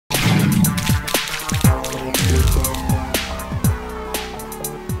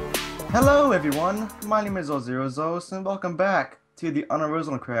Hello everyone, my name is Zozerozos and welcome back to the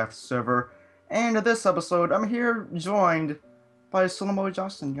Unoriginal Craft Server. And in this episode, I'm here joined by Solomon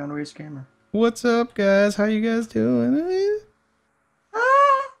Johnson, the Unraised Gamer. What's up, guys? How you guys doing?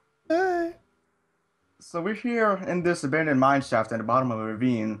 Ah! Hi. So we're here in this abandoned mine shaft at the bottom of a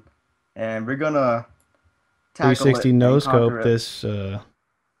ravine, and we're gonna tackle 360 it no and conquer scope it. this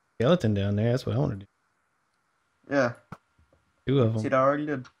skeleton down there. That's what I want to do. Yeah, Two of see them. that I already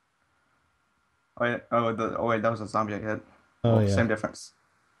did. Oh wait, that was a zombie I hit. Oh Well, yeah. same difference.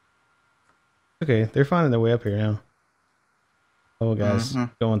 Okay, they're finding their way up here now. Oh, guys,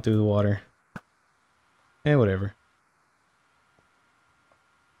 going through the water. Eh, whatever.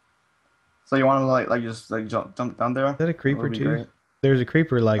 So you want to like just like jump down there? Is that a That creeper would be too? great. There's a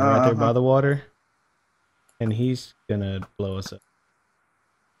creeper like right there by Uh-huh. the water, and he's gonna blow us up.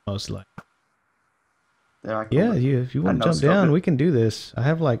 Most likely. There, I can Yeah, look. if you I want to know jump scope down, it. we can do this. I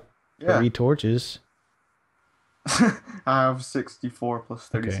have like Yeah. 3 torches. I have 64 plus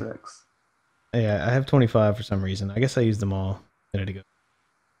Okay. 36. Yeah, I have 25 for some reason. I guess I used them all a minute ago.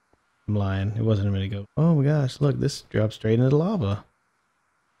 I'm lying. It wasn't a minute ago. Oh my gosh, look, this drops straight into the lava.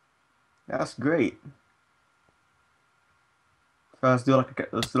 That's great. So let's do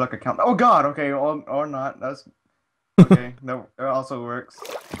like a count. Oh God, okay, or not. That's okay. No, it also works.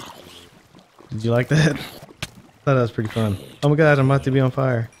 Did you like that? Thought that was pretty fun. Oh my gosh, I'm about to be on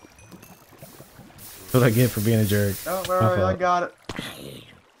fire. That's what I get for being a jerk. Don't My worry, I fault. got it.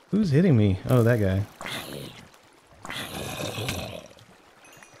 Who's hitting me? Oh, that guy.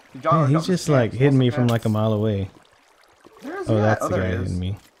 Man, he's just like hitting me from like a mile away. Where's Oh, he at? that's Oh, the there guy he is. hitting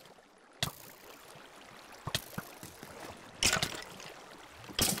me.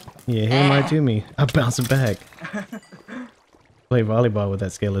 Yeah, hit him right to me. I'm bouncing back. Play volleyball with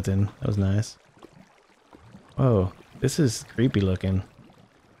that skeleton. That was nice. Oh, this is creepy looking.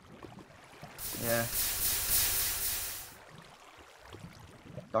 Yeah.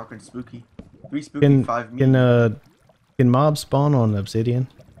 Dark and spooky. 3 spooky, 5 me. Can mobs spawn on obsidian?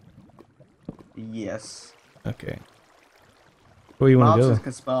 Yes. Okay. Where you want to Mobs go?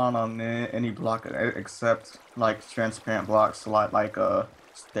 can spawn on any block except like transparent blocks, like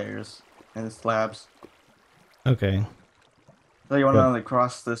stairs and slabs. Okay. So you want But to like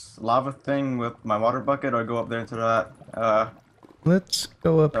cross this lava thing with my water bucket, or go up there into that? let's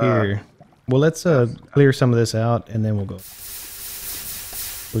go up here. Well, let's clear some of this out and then we'll go.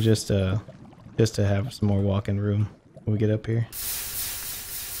 We'll just to have some more walking room when we get up here.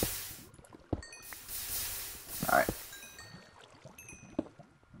 All right.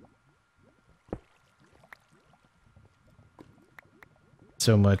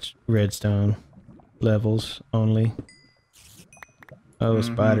 So much redstone levels only. Oh,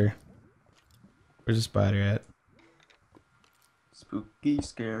 spider. Where's the spider at? Spooky,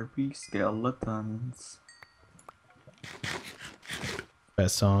 scary skeletons.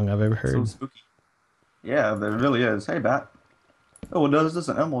 Best song I've ever heard. So spooky. Yeah, there really is. Hey, Bat. Oh, well, there's just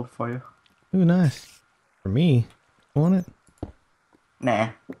an emerald for you. Ooh, nice. For me. Want it? Nah.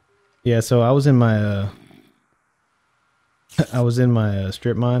 Yeah, so I was in my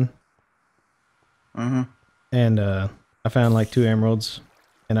strip mine. And I found like 2 emeralds,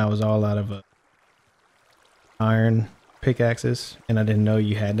 and I was all out of iron pickaxes, and I didn't know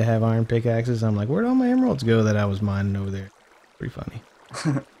you had to have iron pickaxes. I'm like, where'd all my emeralds go that I was mining over there? Pretty funny.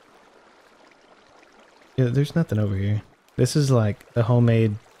 Yeah, there's nothing over here. This is like a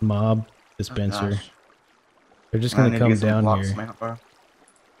homemade mob dispenser. Gosh. They're just I gonna need to come get some down blocks, here. man, bro.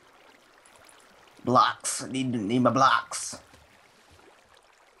 Blocks. Need my blocks.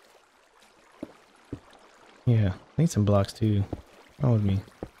 Yeah, I need some blocks too. What's wrong with me?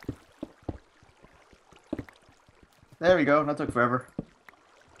 There we go. That took forever.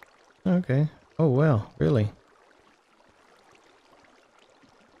 Okay. Oh well, really?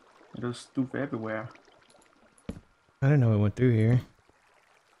 There's stuff everywhere. I didn't know it went through here.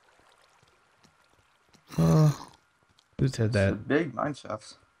 Oh, who said It's that? a big mine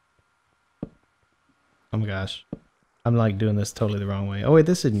shafts. Oh my gosh. I'm like doing this totally the wrong way. Oh wait,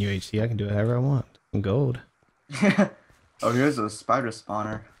 this isn't UHC. I can do it however I want. In gold. Oh, here's a spider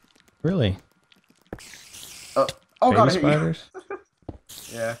spawner. Really? Oh Baby God, I hit you. spiders?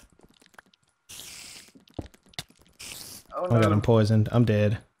 Yeah. Oh Oh my god, no. I'm poisoned. I'm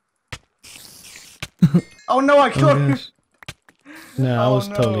dead. Oh no, I Oh killed my him. gosh. No, I Oh, was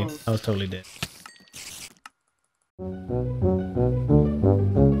no. totally dead.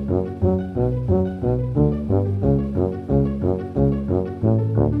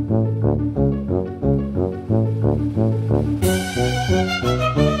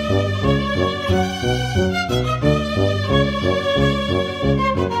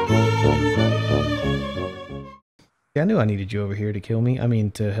 I knew I needed you over here to kill me. I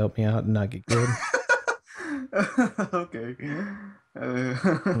mean, to help me out and not get killed. Okay.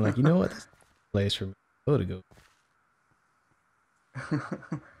 I'm like, you know what? This is the place for me to go.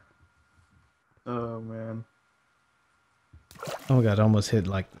 Oh man. Oh my god, I almost hit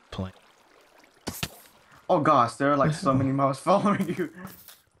like the plank. Oh gosh, there are like so many mobs following you.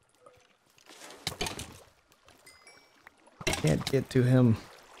 Can't get to him.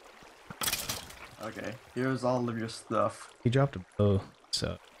 Okay, here's all of your stuff. He dropped a bow,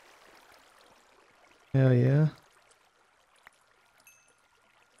 so. Hell yeah.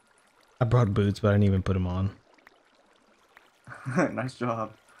 I brought boots, but I didn't even put them on. Nice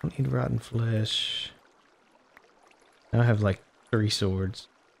job. I don't need rotten flesh. Now I have like 3 swords.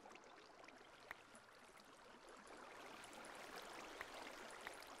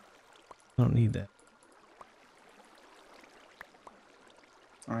 I don't need that.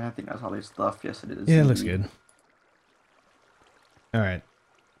 Alright, I think that's all your stuff. Yes, it is. Yeah, it looks good. Alright.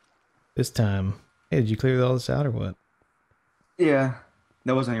 This time. Hey, did you clear all this out or what? Yeah,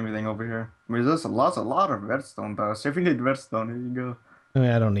 there wasn't anything over here. I mean, there's a lot of redstone though. So if you need redstone, here you go. I mean,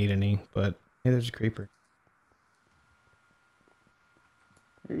 I don't need any, but hey, there's a creeper.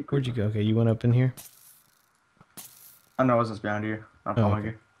 Hey, Where'd you go? Okay, you went up in here? I know I was just behind you. I'm following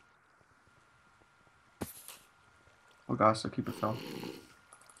you. Oh gosh, the keeper fell.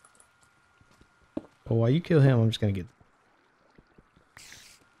 Well, while you kill him, I'm just gonna get.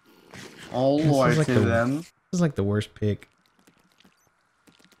 All the way like to them. This is like the worst pick.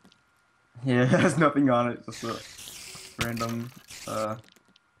 Yeah, it has nothing on it. Just a random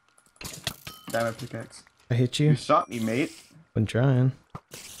diamond pickaxe. I hit You you. shot me, mate. Been trying.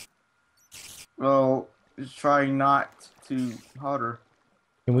 Well, just try not to harder.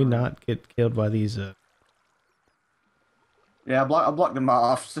 Can we not get killed by these? Yeah, I blocked them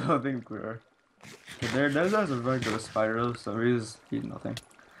off, so I think we're. There's a regular spider, so he's nothing.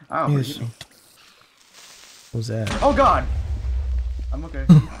 Oh, Yes. hit me. What was that? Oh god! I'm okay.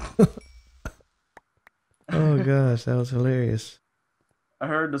 Oh gosh, that was hilarious. I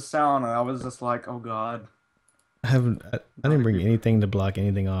heard the sound and I was just like, oh god. I didn't bring anything to block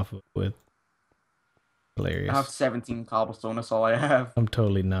anything off with. Hilarious. I have 17 cobblestone, that's all I have. I'm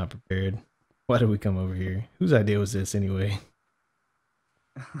totally not prepared. Why did we come over here? Whose idea was this anyway?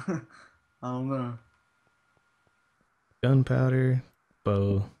 I don't know. Gunpowder,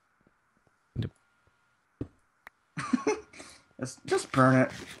 bow. Just burn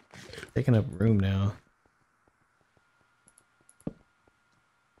it. Taking up room now.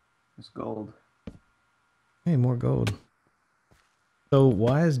 It's gold. Hey, more gold. So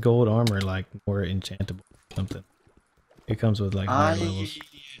why is gold armor like more enchantable or something? It comes with like higher levels.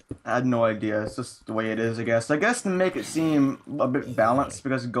 I had no idea. It's just the way it is, I guess. I guess to make it seem a bit balanced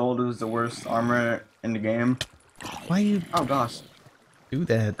because gold is the worst armor in the game. Why you Oh gosh. do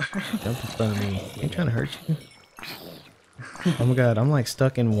that? Jump in front of me. I ain't trying to hurt you. Oh my god, I'm like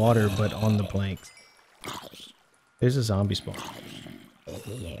stuck in water but on the planks. There's a zombie spawn.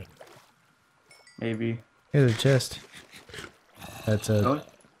 Maybe. Here's a chest. That's a... Oh,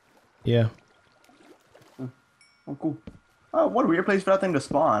 Yeah. oh cool. Oh, what a weird place for that thing to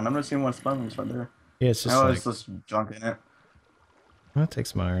spawn. I'm not seeing one spawning right there. Yeah, it's just Oh, like... it's just junk in it. I'll take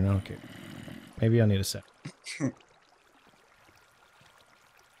some iron, I don't care. Maybe I'll need a sec.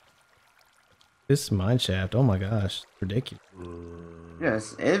 This mineshaft, oh my gosh, ridiculous. Yeah,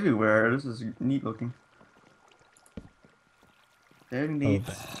 it's everywhere. This is neat looking. Very neat.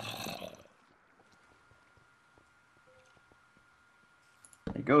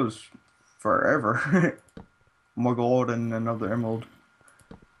 It goes forever. More gold and another emerald.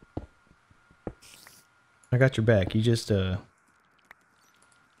 I got your back. You just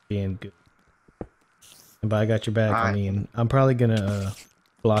being good. And by I got your back, I mean I'm probably gonna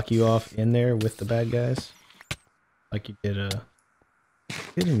block you off in there with the bad guys, like you did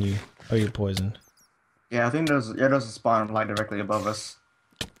hitting you. Oh, you're poisoned. Yeah, I think there's a spawn like directly above us.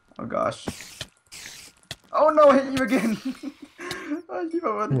 Oh gosh. Oh no! I hit you again. I keep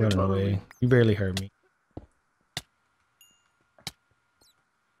on Run away. You barely hurt me.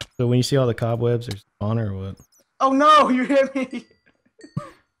 So when you see all the cobwebs, there's a spawner or what? Oh no! You hit me.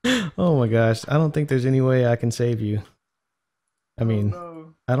 Oh my gosh! I don't think there's any way I can save you. I mean, oh,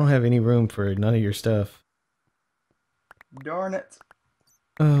 no. I don't have any room for none of your stuff. Darn it.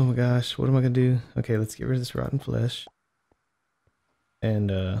 Oh my gosh, what am I gonna do? Okay, let's get rid of this rotten flesh.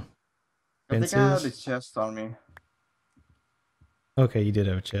 And I think I have a chest on me. Okay, you did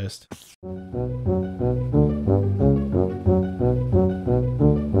have a chest.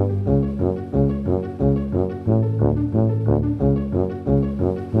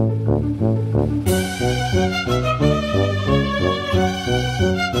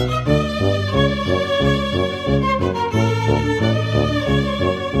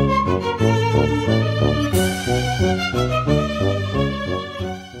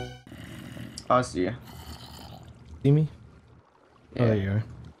 I see you. See me? Yeah. Oh, there you are.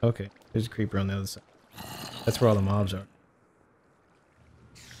 Okay, there's a creeper on the other side. That's where all the mobs are.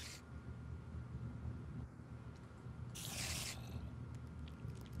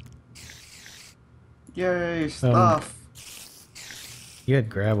 Yay, stuff. You had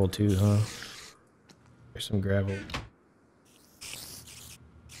gravel too, huh? There's some gravel.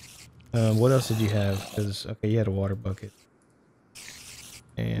 What else did you have? Because, okay, you had a water bucket.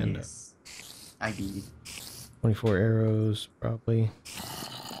 And Yes, I did. 24 arrows, probably.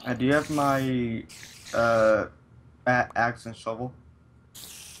 Do you have my axe and shovel?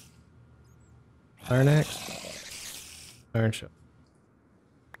 Iron axe? Iron shovel.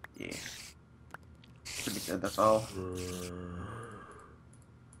 Yeah. Pretty good, that's all.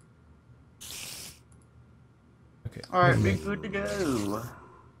 Okay. Alright, we're good to go.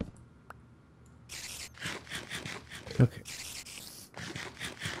 Okay.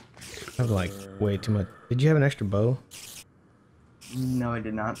 I have like way too much. Did you have an extra bow? No, I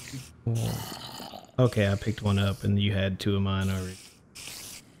did not. Okay, I picked one up and you had two of mine already.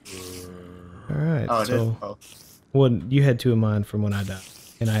 Alright, Oh, it is. so... Oh. Well, you had two of mine from when I died.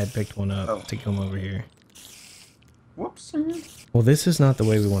 And I had picked one up to come over here. Whoops. Well, this is not the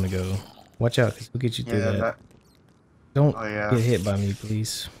way we want to go. Watch out, because we'll get you through that. Don't get hit by me,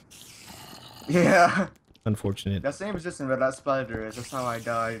 please. Yeah. Unfortunate. That same resistance that that spider is. That's how I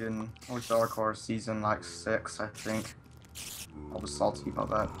died in Dark Horse season like 6, I think. I was salty about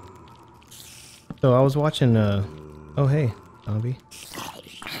that. So I was watching, oh hey, zombie.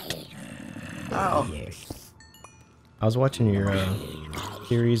 Oh. I was watching your,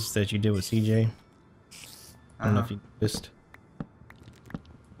 series that you did with CJ. I don't know if you noticed.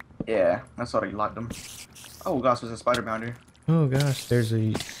 Yeah, I saw that you liked them. Oh gosh, there's a spider down here. Oh gosh, there's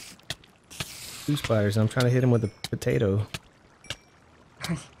two spiders. I'm trying to hit him with a potato.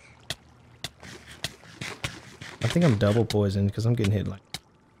 I think I'm double poisoned because I'm getting hit like...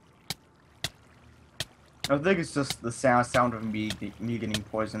 I think it's just the sound of me getting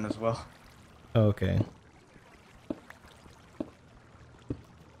poisoned as well. Oh, okay.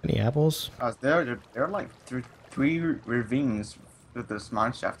 Any apples? There are like three ravines with this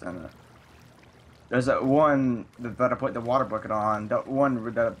mineshaft in it. There's that one that I put the water bucket on. That one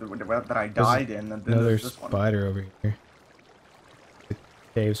that I died in. And then another there's this spider over here. The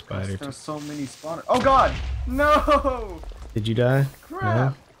cave spider. There's so many spawners. Oh god! No! Did you die?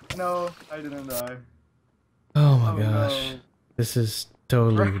 Crap! No, I didn't die. Oh my gosh. No. This is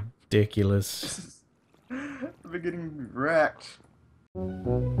totally ridiculous. I'm getting wrecked.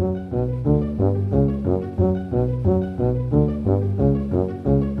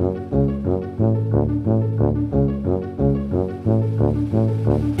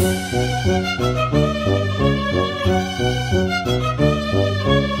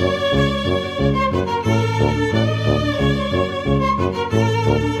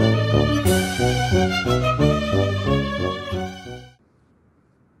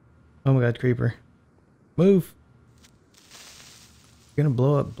 Oh my god, creeper. Move! You're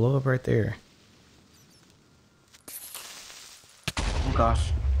gonna blow up right there. Oh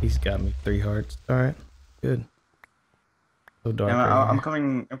gosh. He's got me 3 hearts. Alright, good. So dark. Yeah, right I'm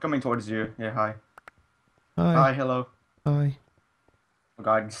coming towards you. Yeah, hi. Hi. Hi, hello. Hi. Oh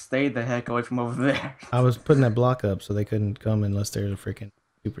god, stay the heck away from over there. I was putting that block up so they couldn't come unless there's a freaking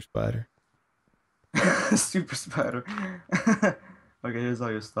super spider. Super spider. Okay, here's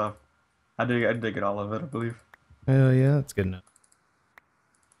all your stuff. I did get all of it, I believe. Oh yeah, that's good enough.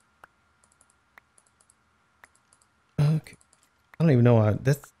 Okay. I don't even know why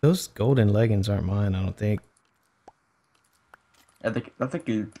those golden leggings aren't mine, I don't think. I think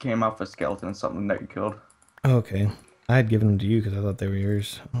it came off a skeleton, something that you killed. Okay. I had given them to you because I thought they were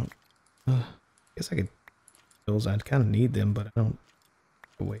yours. I guess I could those. I kind of need them, but I don't.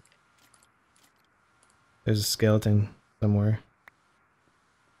 Oh, wait. There's a skeleton somewhere.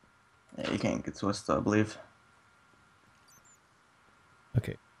 Yeah, you can't get twisted, I believe.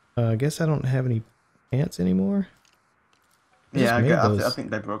 Okay. I guess I don't have any pants anymore. Yeah, I think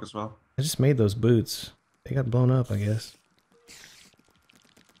they broke as well. I just made those boots. They got blown up, I guess.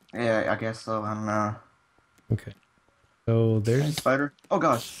 Yeah, I guess so. I don't know. Okay. So there's a spider. Oh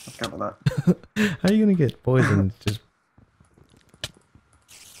gosh, I forgot about that. How are you gonna get poisoned? Just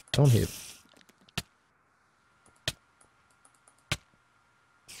don't hit.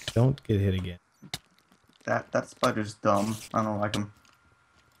 Don't get hit again. That spider's dumb. I don't like him.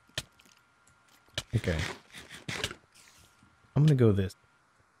 Okay. I'm gonna go this.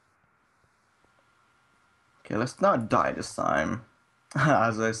 Okay, let's not die this time.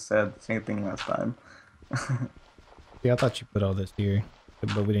 As I said, same thing last time. Yeah, I thought you put all this here,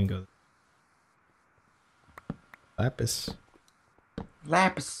 but we didn't go. Lapis.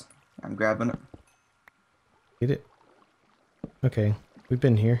 Lapis. I'm grabbing it. Get it. Okay, we've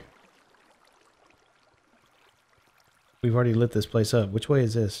been here. We've already lit this place up. Which way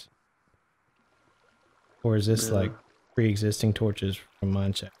is this? Or is this Yeah. like pre-existing torches from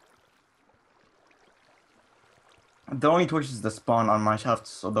Mineshaft? The only torches that spawn on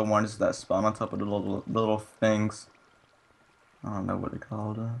Mineshaft are the ones that spawn on top of the little things. I don't know what they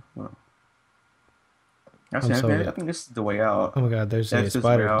called. Well, I'm actually, so I think this is the way out. Oh my god, there's Yeah, a it's this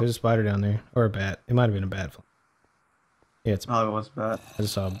way spider. out. There's a spider down there. Or a bat. It might have been a bat. Yeah, it's Probably was bad. I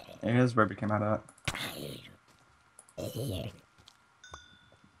just saw. Yeah, here's where it came out at.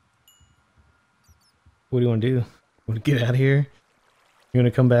 What do you want to do? Want to get out of here? You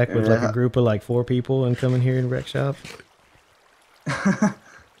want to come back with like a Yeah. group of like 4 people and come in here and wreck shop?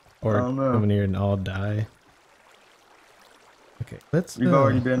 Or I don't know. come in here and all die? Okay, let's. We've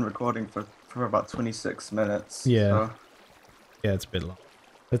already been recording for about 26 minutes. Yeah. So. Yeah, it's a bit long.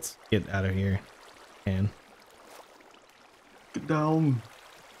 Let's get out of here. And Get down.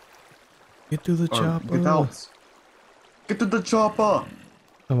 get to the Or chopper. get out. Get to the chopper.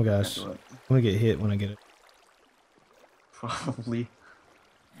 Oh my gosh, Do I'm it. gonna get hit when I get it. Probably.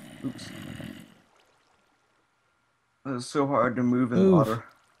 Oops. It's so hard to move in Move. water.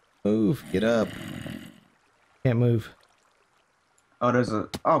 Move, get up. Can't move. Oh, there's a.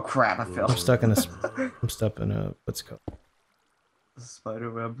 Oh crap! I fell. I'm stuck in a. I'm stuck in a. What's it called?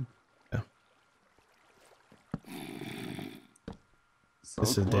 Spider web. Yeah. So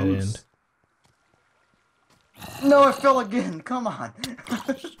This is a dead close. end. No, I fell again. Come on.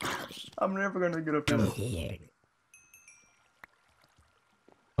 I'm never gonna get up there.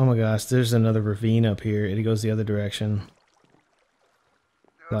 Oh my gosh, there's another ravine up here. It goes the other direction.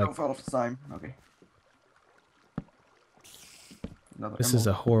 Like- Don't fall off the time. Okay. Another This is a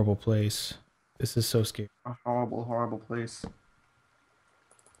emerald. horrible place. This is so scary. A horrible, horrible place.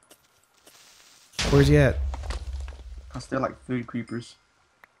 Where's he at? Cause they're like 3 creepers.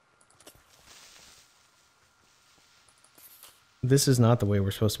 This is not the way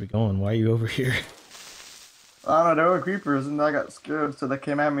we're supposed to be going. Why are you over here? I don't know, there were creepers and I got scared, so they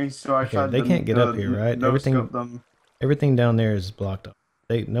came at me, so I Okay, tried they to can't get up here, right? no-scope them. Everything down there is blocked off.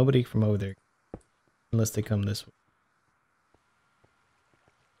 Nobody from over there, unless they come this way.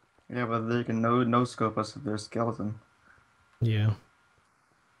 Yeah, but they can no-scope us if they're skeleton. Yeah.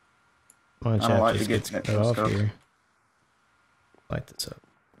 Mine I don't shaft like just to get gets cut no off scope. here. Light this up.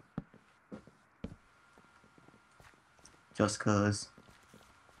 Just cause.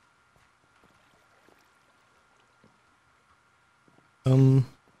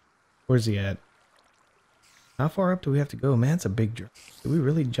 Where's he at? How far up do we have to go? Man, it's a big drop. Did we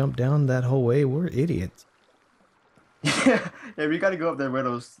really jump down that whole way? We're idiots. Yeah, we gotta go up there where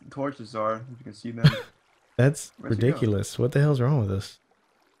those torches are. If you can see them. That's Where's he go? ridiculous. What the hell's wrong with us?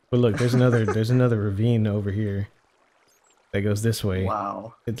 But look, there's another ravine over here that goes this way.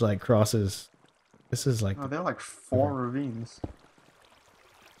 Wow. It like crosses. This is like Oh, they're like 4 ravines.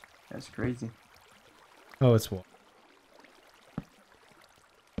 That's crazy. oh, it's wall.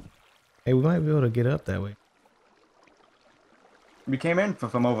 Hey, we might be able to get up that way. We came in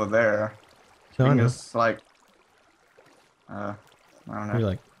from over there. No, I Being know. just like, I don't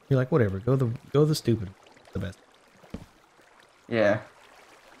know. You're like whatever. Go the stupid. The best. Yeah.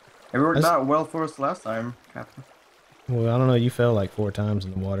 It worked That's- out well for us last time, Captain. Well, I don't know. You fell like 4 times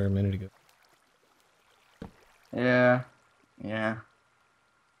in the water a minute ago. Yeah. Yeah.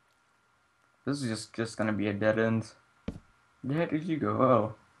 This is just gonna be a dead end. Where the heck did you go?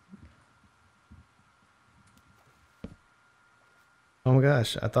 Oh. Oh my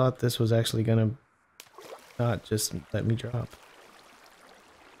gosh! I thought this was actually gonna not just let me drop.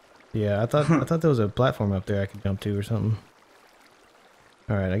 Yeah, I thought there was a platform up there I could jump to or something.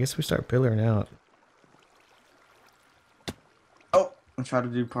 All right, I guess we start pillaring out. Oh! I'm trying to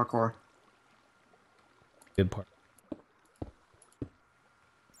do parkour. Good part.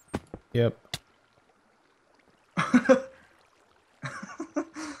 Yep.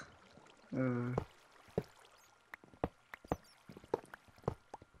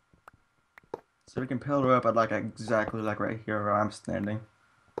 So we can pillar up at like exactly like right here where I'm standing.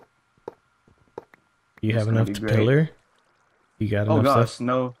 You It's have gonna enough be to great. pillar? You got Oh enough gosh, stuff?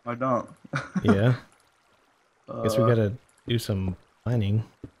 no, I don't. Yeah. Guess we Uh, gotta do some mining.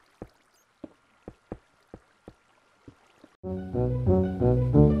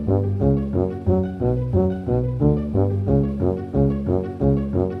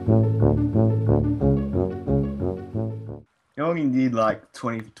 You only need like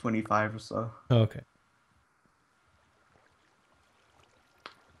 20, 25 or so. Oh, okay.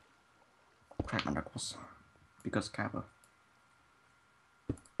 Crack my knuckles. Because Kappa.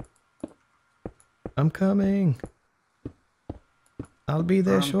 I'm coming. I'll be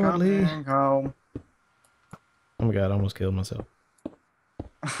there I'm shortly. coming home. Oh my god, I almost killed myself.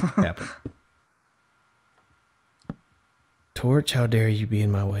 Kappa. Torch, how dare you be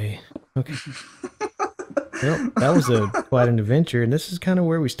in my way? Okay. Well, that was quite an adventure, and this is kind of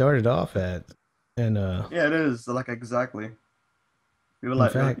where we started off at. And yeah, it is like exactly. We were in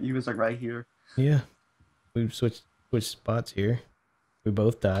like, fact, he was like right here. yeah, we switched spots here. We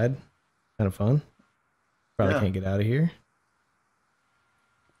both died. Kind of fun. Probably Yeah. can't get out of here.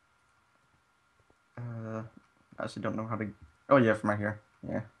 I actually don't know how to. Oh yeah, from right here.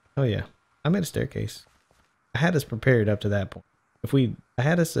 Yeah. Oh yeah, I made a staircase. I had us prepared up to that point. I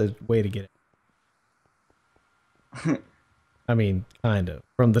had us a way to get it. I mean, kind of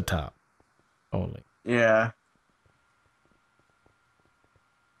from the top only. Yeah.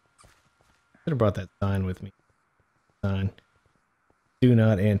 Should have brought that sign with me. Sign. Do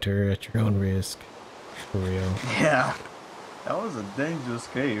not enter at your own risk. For real. Yeah. That was a dangerous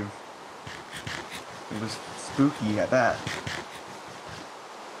cave. It was spooky at that.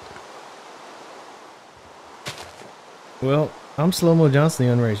 Well, I'm Slow Mo Johnson,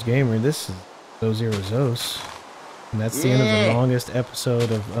 the Unraged Gamer. This is Zozerozos. And that's the end of the longest episode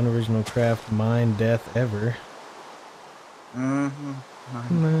of Unoriginal Craft Mine Death ever.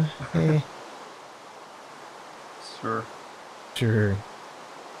 Hey. Sure. Sure.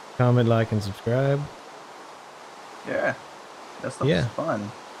 Comment, like, and subscribe. Yeah. That stuff is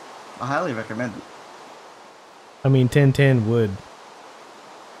fun. I highly recommend it. I mean, 1010 would.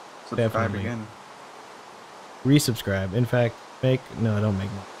 Subscribe definitely. again. Resubscribe. In fact, don't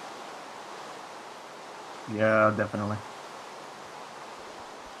make more. Yeah, definitely.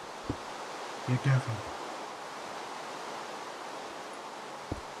 Yeah, definitely.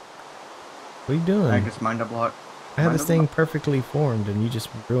 What are you doing? I just mind a block. I had this thing perfectly formed and you just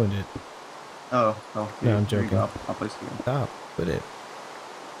ruined it. Oh. No, I'm joking. I'll place it again. Stop. Put it.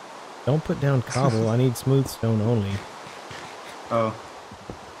 Don't put down cobble. I need smooth stone only. Oh.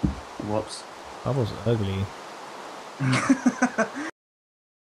 Whoops. Cobble's ugly.